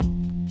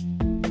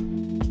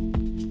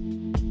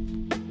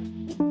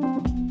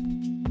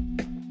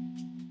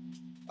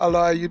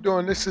Hello, how you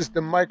doing? This is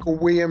the Michael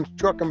Williams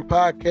Trucking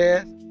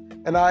Podcast,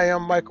 and I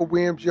am Michael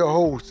Williams, your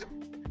host.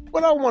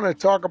 What I want to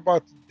talk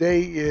about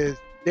today is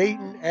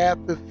dating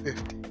after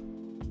 50.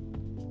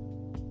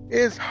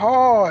 It's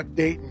hard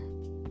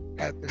dating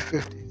after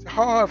 50. It's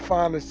hard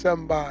finding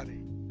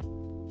somebody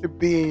to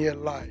be in your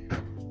life.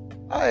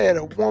 I had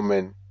a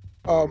woman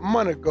a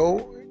month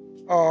ago,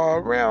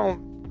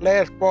 around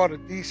last part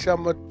of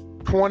December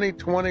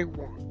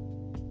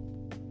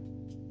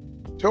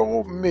 2021,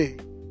 told me,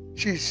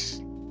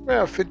 she's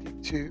around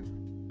 52,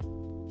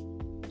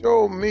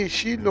 told me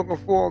she looking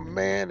for a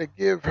man to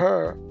give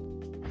her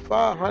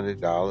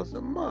 $500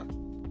 a month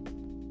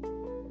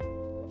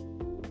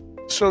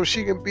so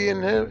she can be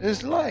in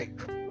his life.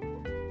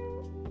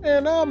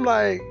 And I'm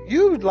like,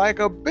 you like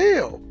a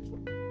bill.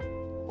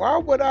 Why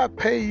would I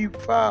pay you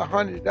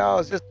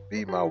 $500 just to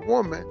be my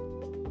woman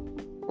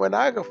when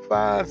I could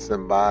find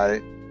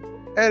somebody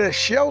at a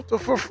shelter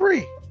for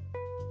free?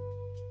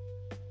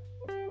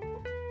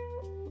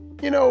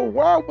 You know,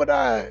 why would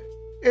I?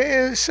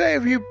 And say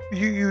if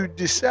you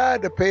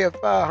decide to pay her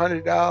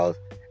 $500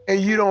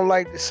 and you don't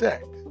like the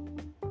sex,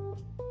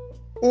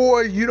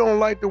 or you don't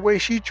like the way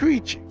she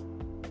treats you,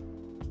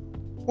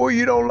 or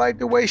you don't like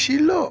the way she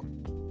looks,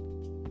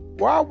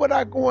 why would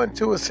I go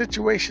into a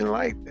situation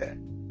like that?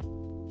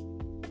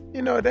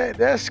 You know,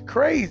 that's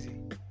crazy.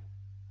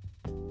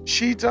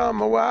 She told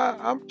me, well,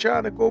 I'm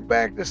trying to go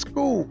back to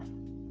school.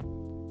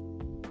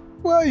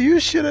 Well, you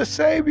should have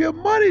saved your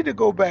money to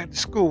go back to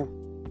school.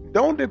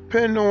 Don't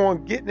depend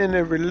on getting in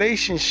a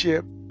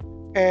relationship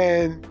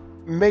and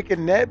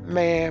making that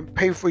man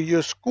pay for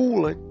your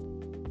schooling,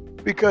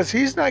 because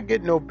he's not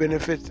getting no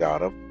benefits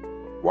out of it.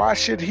 Why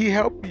should he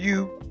help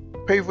you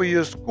pay for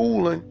your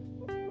schooling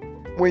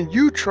when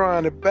you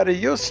trying to better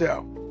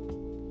yourself?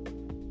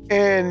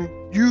 And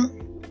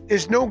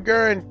it's no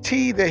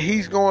guarantee that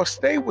he's going to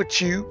stay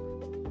with you.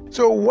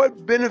 So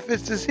what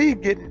benefits is he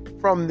getting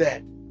from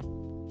that?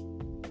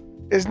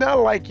 It's not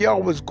like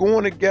y'all was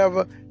going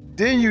together,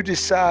 then you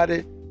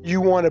decided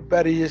you want to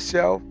better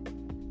yourself.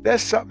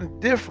 That's something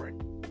different.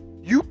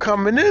 You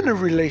coming in a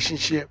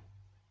relationship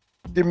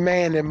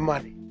demanding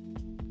money.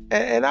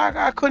 And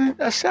I couldn't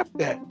accept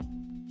that.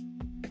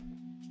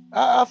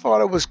 I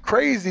thought it was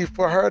crazy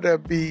for her to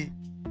be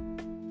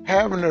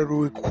having a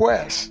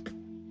request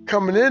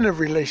coming in a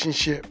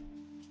relationship.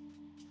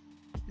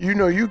 You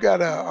know, you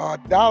got a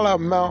dollar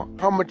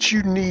amount, how much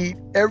you need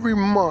every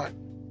month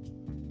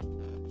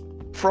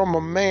from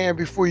a man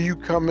before you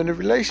come in a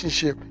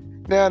relationship.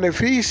 Now, if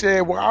he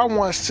said, well, I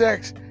want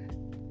sex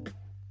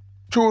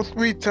 2 or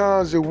 3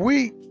 times a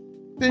week,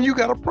 then you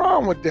got a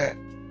problem with that.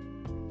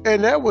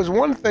 And that was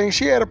one thing.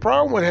 She had a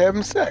problem with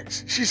having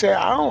sex. She said,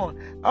 I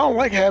don't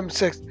like having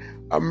sex.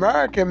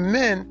 American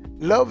men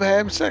love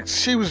having sex.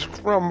 She was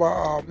from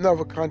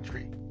another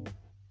country.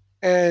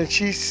 And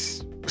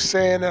she's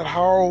saying that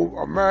how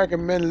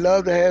American men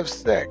love to have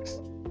sex.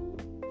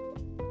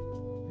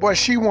 But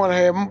she wants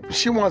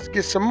to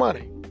get some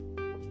money.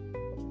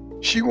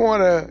 She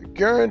want to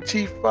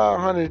guarantee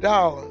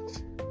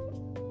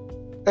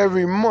 $500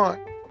 every month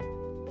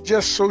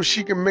just so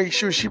she can make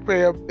sure she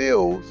pay her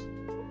bills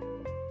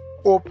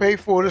or pay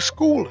for the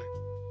schooling.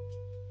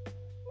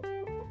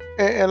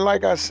 And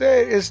like I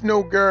said, it's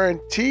no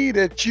guarantee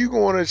that you're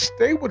going to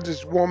stay with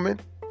this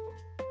woman.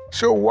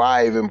 So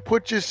why even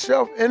put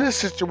yourself in a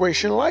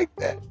situation like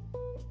that?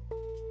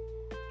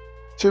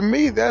 To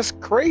me, that's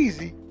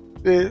crazy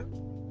to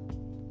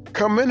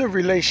come in a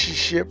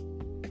relationship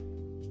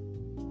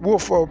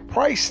with a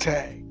price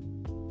tag.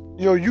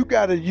 You know, you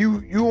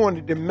want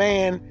to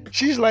demand.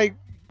 She's like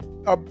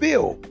a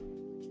bill.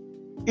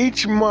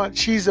 Each month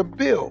she's a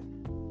bill.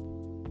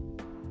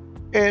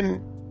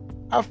 And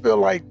I feel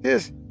like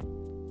this,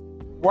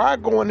 why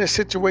go in a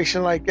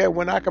situation like that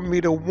when I can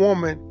meet a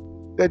woman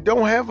that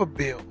don't have a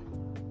bill?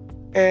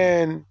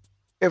 And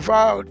if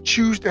I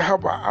choose to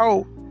help her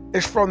out,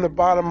 it's from the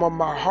bottom of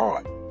my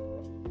heart.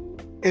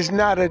 It's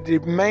not a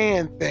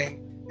demand thing.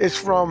 It's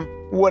from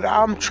what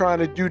I'm trying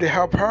to do to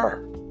help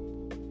her.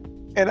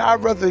 And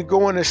I'd rather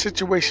go in a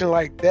situation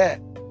like that,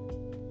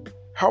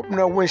 helping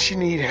her when she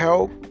needs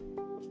help.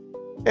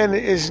 And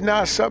it's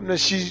not something that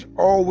she's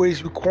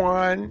always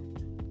requiring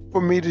for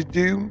me to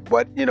do.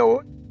 But, you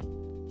know,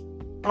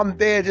 I'm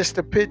there just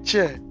to pitch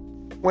in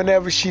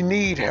whenever she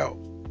needs help.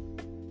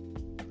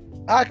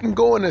 I can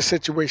go in a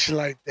situation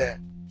like that.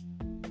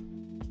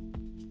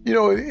 You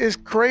know, it's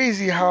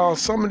crazy how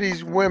some of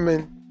these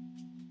women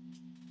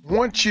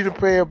want you to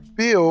pay a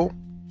bill,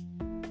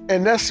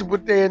 and that's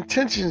what their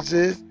intentions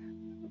is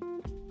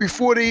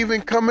before they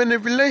even come in a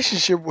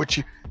relationship with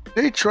you.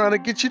 They trying to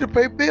get you to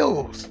pay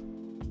bills.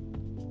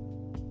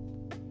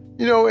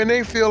 You know, and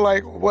they feel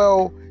like,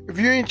 well, if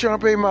you ain't trying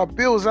to pay my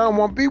bills, I don't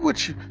want to be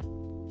with you.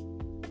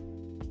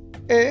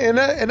 And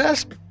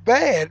that's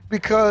bad,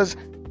 because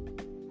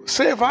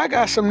say if I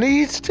got some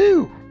needs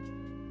too.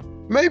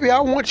 Maybe I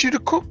want you to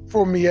cook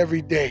for me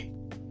every day.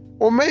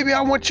 Or maybe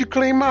I want you to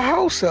clean my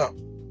house up.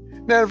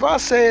 Now, if I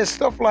said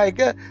stuff like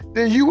that,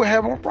 then you would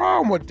have a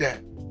problem with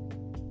that.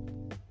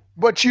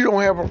 But you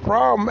don't have a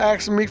problem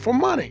asking me for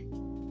money.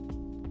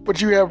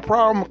 but you have a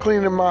problem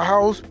cleaning my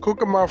house,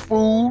 cooking my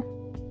food,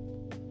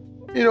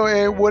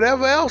 and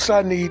whatever else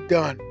I need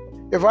done.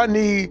 If I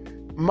need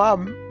my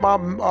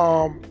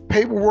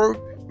paperwork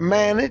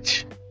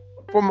managed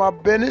for my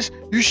business,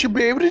 you should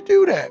be able to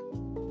do that.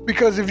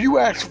 Because if you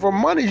ask for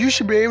money, you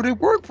should be able to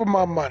work for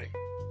my money.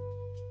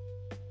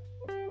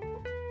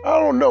 I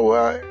don't know.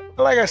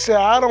 Like I said,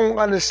 I don't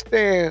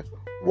understand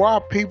why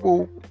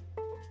people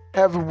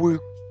have a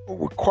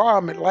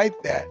requirement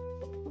like that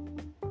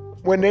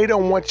when they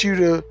don't want you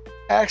to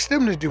ask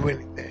them to do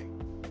anything.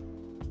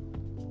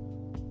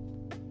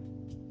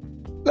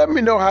 Let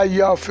me know how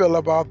y'all feel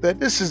about that.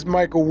 This is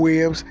Michael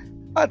Williams.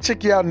 I'll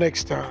check you out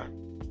next time.